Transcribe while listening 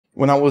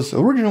When I was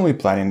originally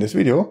planning this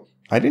video,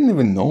 I didn't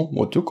even know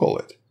what to call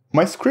it.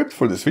 My script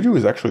for this video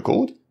is actually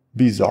called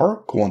Bizarre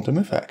Quantum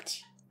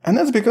Effects. And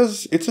that's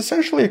because it's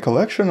essentially a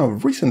collection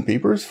of recent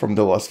papers from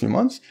the last few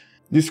months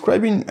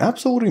describing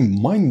absolutely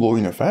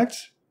mind-blowing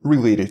effects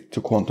related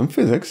to quantum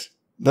physics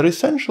that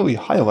essentially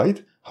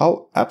highlight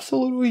how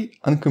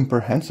absolutely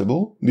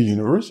incomprehensible the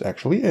universe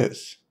actually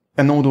is.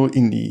 And although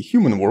in the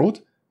human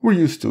world, we're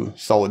used to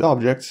solid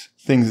objects,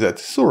 things that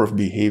sort of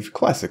behave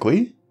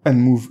classically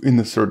and move in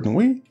a certain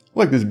way,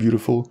 like this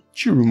beautiful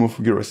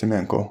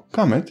Churyumov-Gerasimenko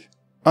comet,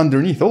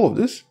 underneath all of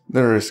this,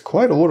 there is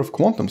quite a lot of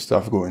quantum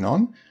stuff going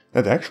on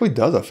that actually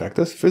does affect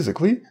us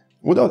physically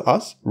without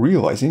us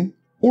realizing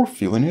or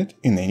feeling it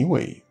in any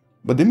way.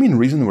 But the main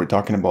reason we're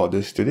talking about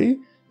this today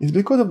is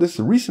because of this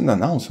recent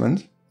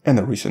announcement and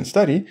a recent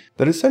study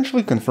that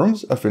essentially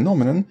confirms a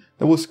phenomenon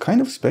that was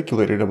kind of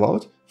speculated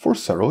about for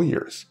several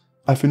years.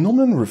 A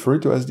phenomenon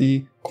referred to as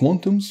the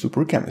quantum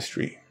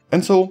superchemistry.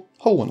 And so,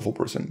 hello wonderful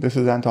person, this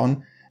is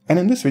Anton, and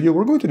in this video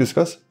we're going to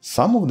discuss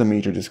some of the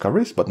major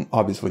discoveries, but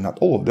obviously not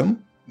all of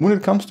them, when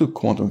it comes to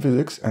quantum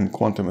physics and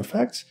quantum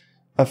effects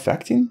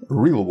affecting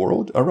real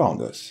world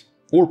around us.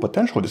 Or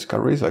potential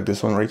discoveries like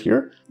this one right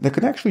here that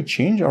can actually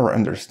change our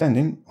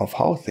understanding of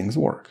how things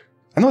work.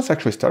 And let's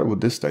actually start with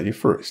this study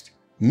first.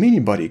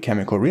 Many-body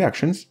chemical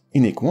reactions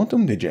in a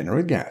quantum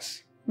degenerate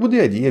gas, with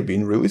the idea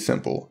being really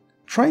simple,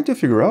 trying to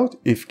figure out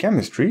if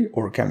chemistry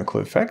or chemical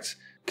effects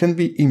can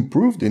be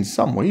improved in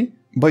some way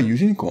by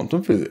using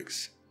quantum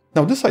physics.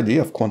 Now this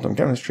idea of quantum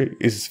chemistry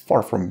is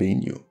far from being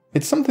new.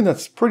 It's something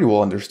that's pretty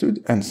well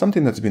understood and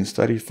something that's been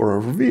studied for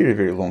a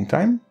very long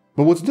time,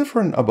 but what's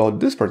different about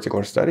this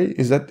particular study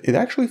is that it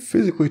actually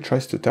physically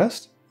tries to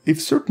test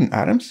if certain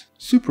atoms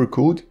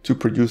supercode to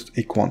produce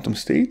a quantum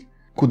state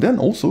could then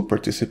also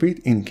participate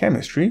in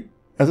chemistry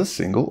as a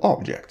single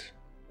object.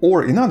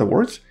 Or in other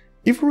words,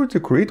 if we were to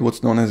create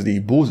what's known as the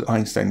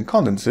Bose-Einstein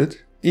condensate,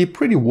 a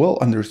pretty well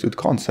understood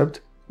concept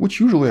which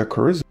usually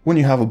occurs when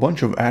you have a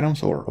bunch of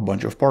atoms or a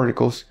bunch of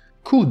particles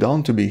cooled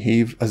down to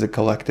behave as a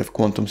collective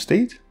quantum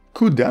state,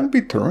 could then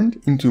be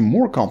turned into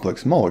more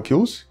complex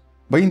molecules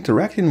by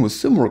interacting with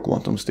similar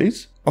quantum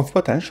states of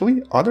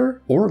potentially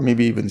other or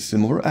maybe even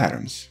similar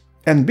atoms.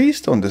 And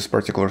based on this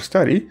particular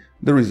study,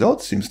 the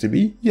result seems to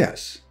be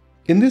yes.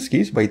 In this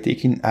case, by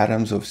taking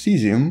atoms of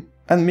cesium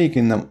and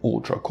making them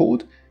ultra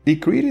cold, they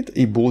created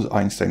a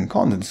Bose-Einstein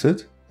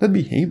condensate that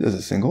behaved as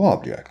a single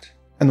object.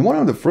 And one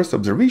of the first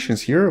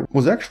observations here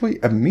was actually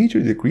a major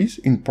decrease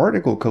in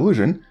particle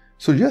collision,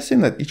 suggesting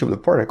that each of the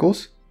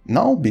particles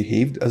now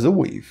behaved as a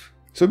wave.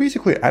 So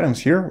basically atoms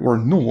here were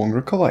no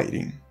longer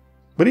colliding.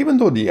 But even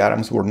though the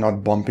atoms were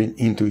not bumping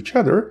into each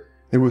other,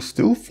 they were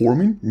still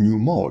forming new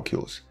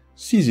molecules,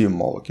 cesium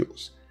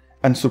molecules,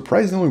 and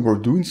surprisingly were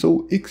doing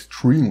so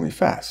extremely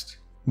fast.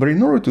 But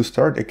in order to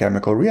start a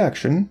chemical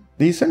reaction,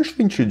 they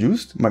essentially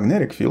introduced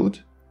magnetic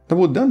field that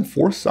would then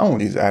force some of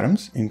these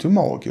atoms into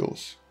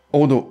molecules.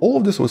 Although all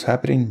of this was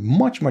happening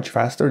much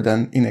faster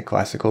than in a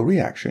classical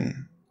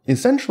reaction,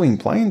 essentially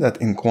implying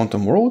that in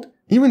quantum world,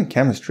 even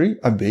chemistry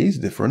obeys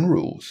different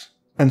rules.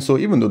 And so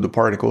even though the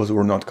particles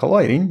were not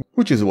colliding,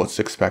 which is what's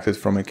expected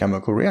from a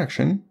chemical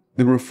reaction,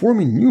 they were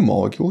forming new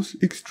molecules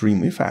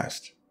extremely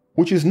fast,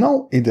 which is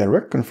now a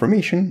direct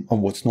confirmation of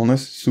what's known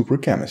as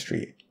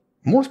superchemistry.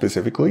 More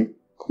specifically,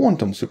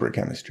 quantum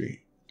superchemistry.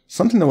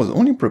 Something that was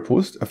only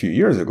proposed a few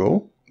years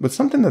ago, but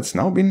something that's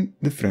now been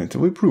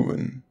definitively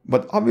proven.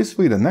 But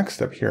obviously the next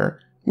step here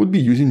would be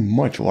using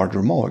much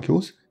larger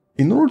molecules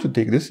in order to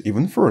take this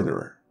even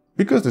further.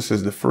 Because this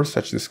is the first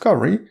such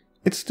discovery,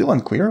 it's still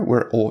unclear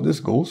where all of this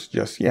goes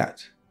just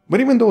yet. But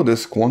even though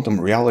this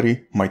quantum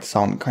reality might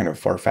sound kind of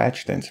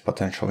far-fetched and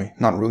potentially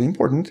not really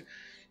important,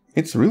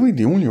 it's really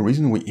the only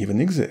reason we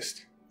even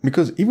exist.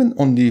 Because even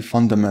on the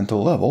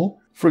fundamental level,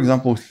 for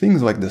example,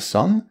 things like the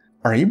sun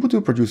are able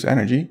to produce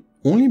energy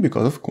only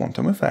because of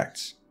quantum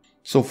effects.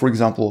 So for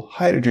example,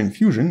 hydrogen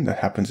fusion that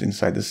happens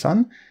inside the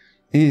sun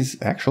is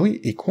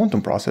actually a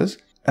quantum process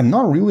and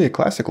not really a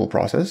classical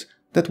process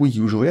that we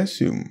usually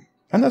assume.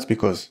 And that's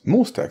because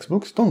most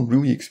textbooks don't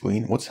really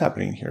explain what's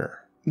happening here.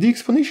 The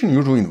explanation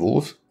usually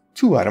involves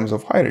two atoms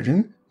of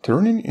hydrogen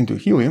turning into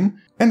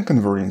helium and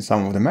converting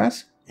some of the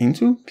mass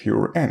into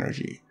pure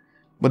energy.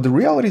 But the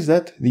reality is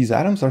that these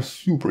atoms are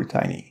super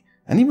tiny,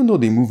 and even though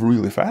they move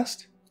really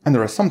fast, and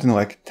there are something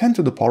like 10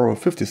 to the power of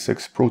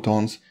 56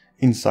 protons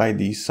inside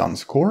the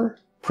sun's core,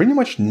 pretty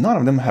much none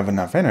of them have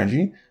enough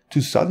energy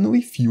to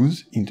suddenly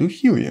fuse into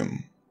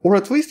helium. Or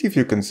at least if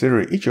you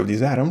consider each of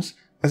these atoms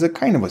as a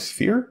kind of a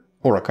sphere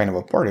or a kind of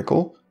a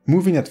particle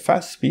moving at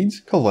fast speeds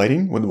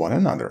colliding with one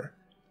another.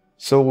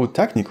 So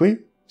technically,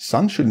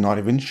 sun should not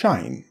even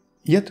shine.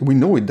 Yet we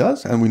know it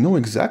does, and we know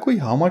exactly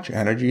how much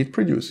energy it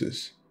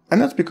produces.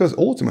 And that's because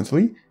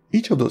ultimately,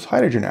 each of those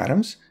hydrogen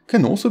atoms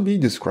can also be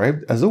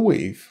described as a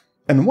wave.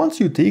 And once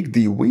you take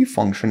the wave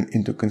function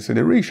into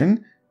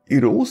consideration,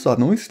 it all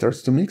suddenly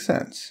starts to make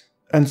sense.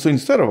 And so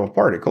instead of a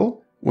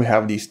particle, we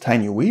have these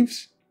tiny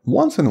waves,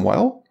 once in a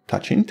while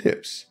touching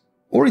tips,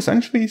 or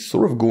essentially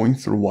sort of going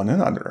through one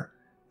another.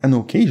 And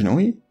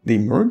occasionally, they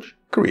merge,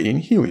 creating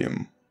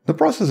helium. The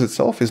process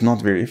itself is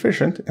not very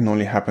efficient and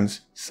only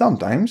happens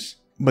sometimes,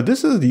 but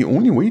this is the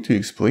only way to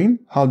explain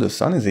how the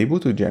sun is able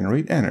to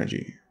generate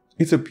energy.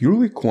 It's a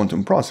purely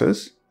quantum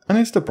process, and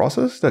it's the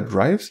process that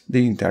drives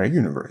the entire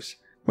universe.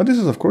 But this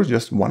is of course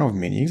just one of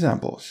many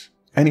examples.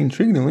 And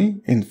intriguingly,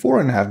 in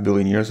 4.5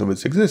 billion years of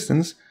its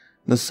existence,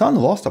 the sun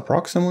lost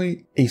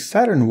approximately a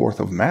Saturn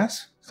worth of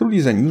mass through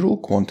these unusual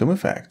quantum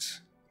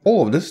effects.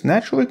 All of this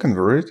naturally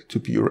converted to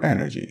pure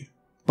energy.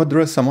 But there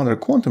are some other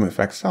quantum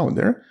effects out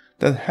there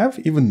that have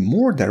even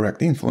more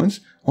direct influence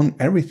on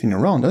everything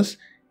around us,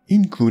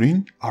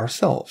 including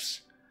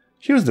ourselves.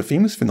 Here's the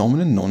famous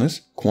phenomenon known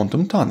as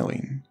quantum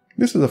tunneling.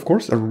 This is of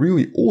course a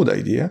really old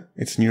idea,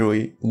 it's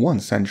nearly 1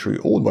 century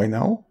old by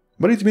now,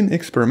 but it's been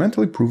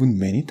experimentally proven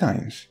many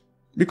times.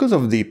 Because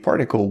of the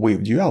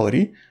particle-wave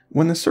duality,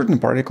 when a certain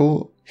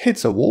particle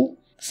hits a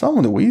wall, some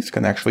of the waves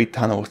can actually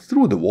tunnel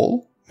through the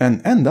wall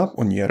and end up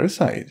on the other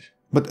side.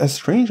 But as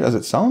strange as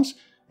it sounds,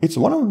 it's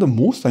one of the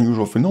most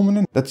unusual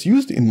phenomena that's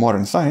used in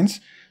modern science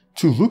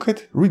to look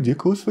at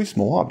ridiculously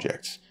small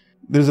objects.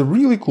 There's a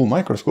really cool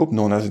microscope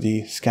known as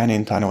the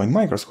scanning tunneling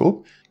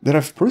microscope that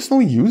I've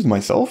personally used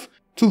myself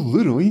to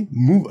literally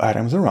move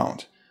atoms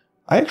around.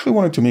 I actually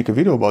wanted to make a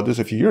video about this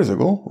a few years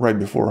ago, right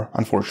before,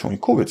 unfortunately,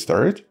 COVID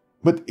started,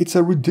 but it's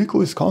a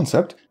ridiculous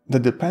concept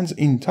that depends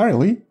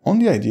entirely on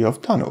the idea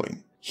of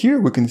tunneling. Here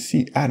we can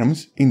see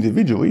atoms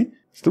individually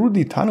through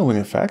the tunneling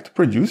effect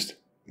produced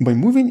by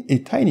moving a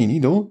tiny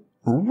needle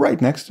right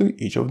next to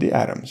each of the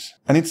atoms.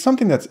 And it's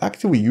something that's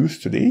actively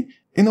used today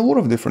in a lot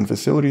of different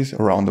facilities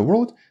around the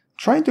world,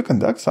 trying to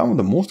conduct some of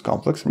the most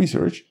complex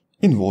research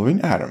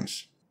involving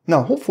atoms.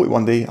 Now, hopefully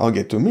one day I'll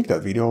get to make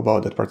that video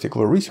about that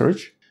particular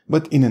research,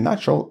 but in a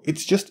nutshell,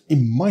 it's just a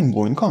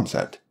mind-blowing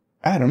concept.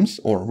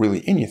 Atoms, or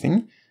really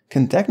anything,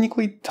 can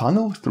technically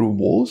tunnel through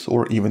walls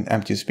or even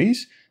empty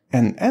space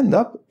and end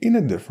up in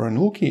a different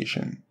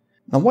location.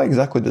 Now, why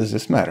exactly does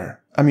this matter?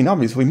 I mean,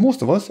 obviously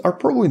most of us are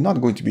probably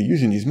not going to be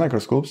using these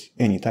microscopes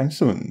anytime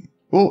soon.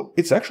 Well,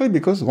 it's actually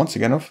because, once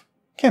again, of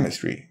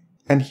chemistry.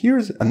 And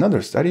here's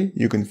another study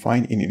you can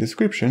find in the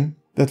description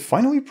that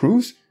finally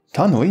proves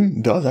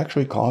tunneling does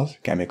actually cause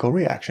chemical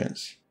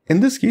reactions. In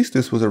this case,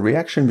 this was a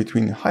reaction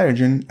between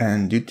hydrogen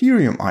and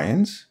deuterium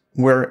ions,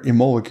 where a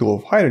molecule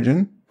of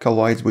hydrogen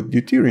collides with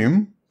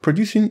deuterium,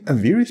 producing a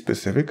very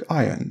specific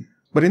ion.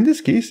 But in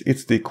this case,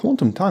 it's the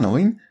quantum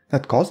tunneling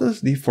that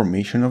causes the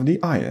formation of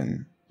the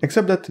ion.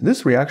 Except that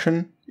this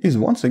reaction is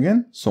once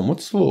again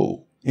somewhat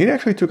slow. It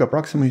actually took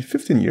approximately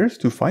 15 years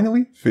to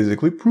finally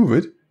physically prove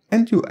it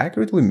and to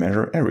accurately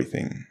measure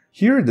everything.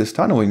 Here, this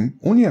tunneling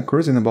only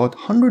occurs in about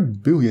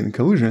 100 billion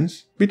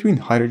collisions between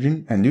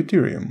hydrogen and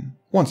deuterium.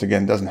 Once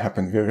again, doesn't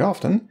happen very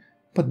often,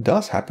 but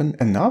does happen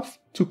enough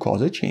to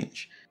cause a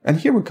change. And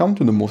here we come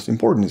to the most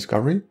important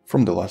discovery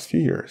from the last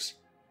few years.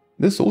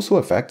 This also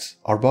affects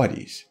our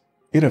bodies.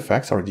 It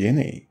affects our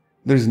DNA.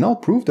 There is now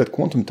proof that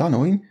quantum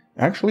tunneling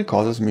actually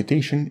causes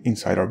mutation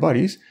inside our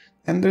bodies,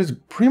 and there's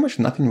pretty much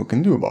nothing we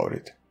can do about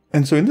it.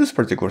 And so in this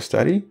particular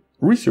study,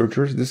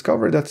 researchers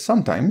discovered that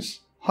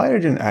sometimes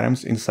hydrogen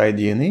atoms inside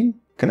DNA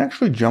can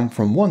actually jump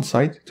from one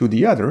side to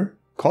the other,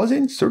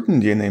 causing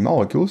certain DNA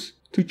molecules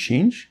to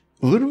change,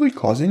 literally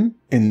causing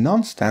a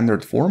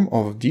non-standard form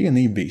of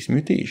DNA-based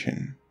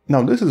mutation.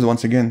 Now, this is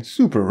once again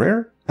super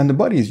rare, and the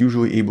body is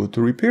usually able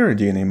to repair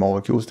DNA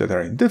molecules that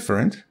are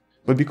different,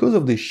 but because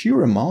of the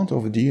sheer amount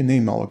of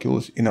DNA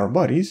molecules in our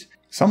bodies,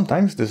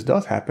 sometimes this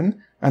does happen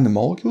and the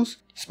molecules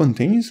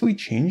spontaneously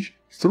change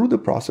through the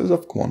process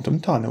of quantum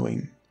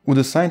tunneling, with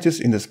the scientists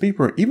in this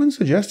paper even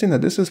suggesting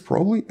that this is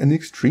probably an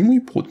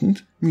extremely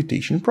potent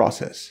mutation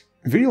process,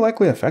 very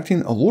likely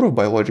affecting a lot of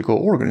biological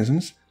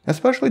organisms,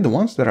 especially the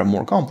ones that are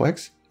more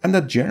complex and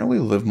that generally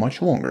live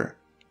much longer,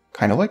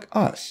 kind of like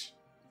us.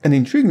 And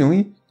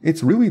intriguingly,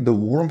 it's really the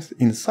warmth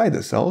inside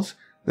the cells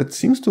that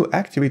seems to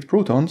activate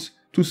protons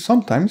to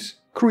sometimes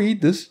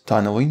create this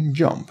tunneling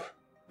jump.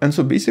 And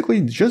so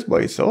basically, just by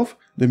itself,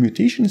 the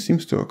mutation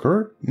seems to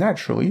occur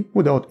naturally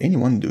without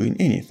anyone doing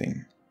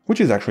anything. Which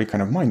is actually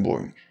kind of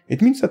mind-blowing.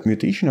 It means that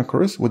mutation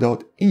occurs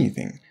without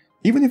anything.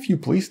 Even if you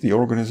place the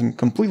organism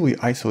completely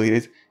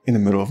isolated in the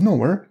middle of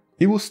nowhere,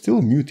 it will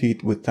still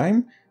mutate with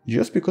time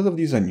just because of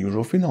these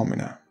unusual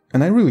phenomena.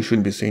 And I really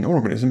shouldn't be saying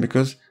organism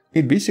because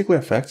it basically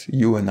affects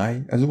you and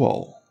I as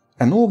well.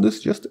 And all of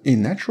this just a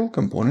natural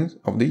component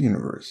of the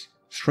universe.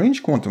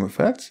 Strange quantum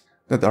effects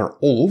that are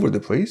all over the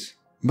place,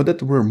 but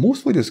that we're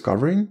mostly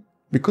discovering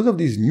because of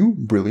these new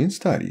brilliant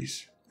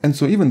studies. And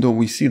so even though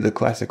we see the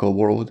classical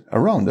world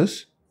around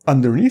us,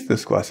 underneath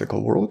this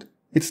classical world,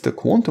 it's the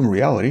quantum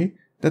reality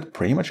that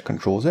pretty much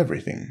controls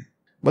everything.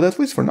 But at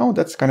least for now,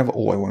 that's kind of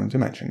all I wanted to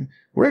mention.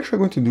 We're actually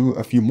going to do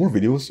a few more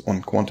videos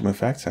on quantum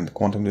effects and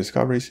quantum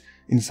discoveries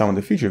in some of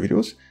the future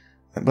videos.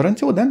 But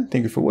until then,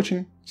 thank you for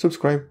watching,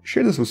 subscribe,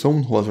 share this with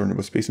someone who loves learning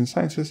about space and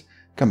sciences,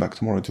 come back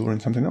tomorrow to learn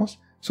something else,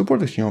 support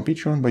this channel on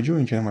Patreon by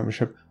joining channel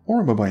membership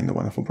or by buying the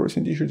Wonderful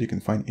Person t-shirt you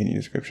can find in the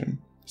description.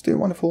 Stay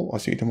wonderful, I'll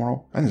see you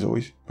tomorrow, and as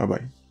always, bye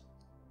bye.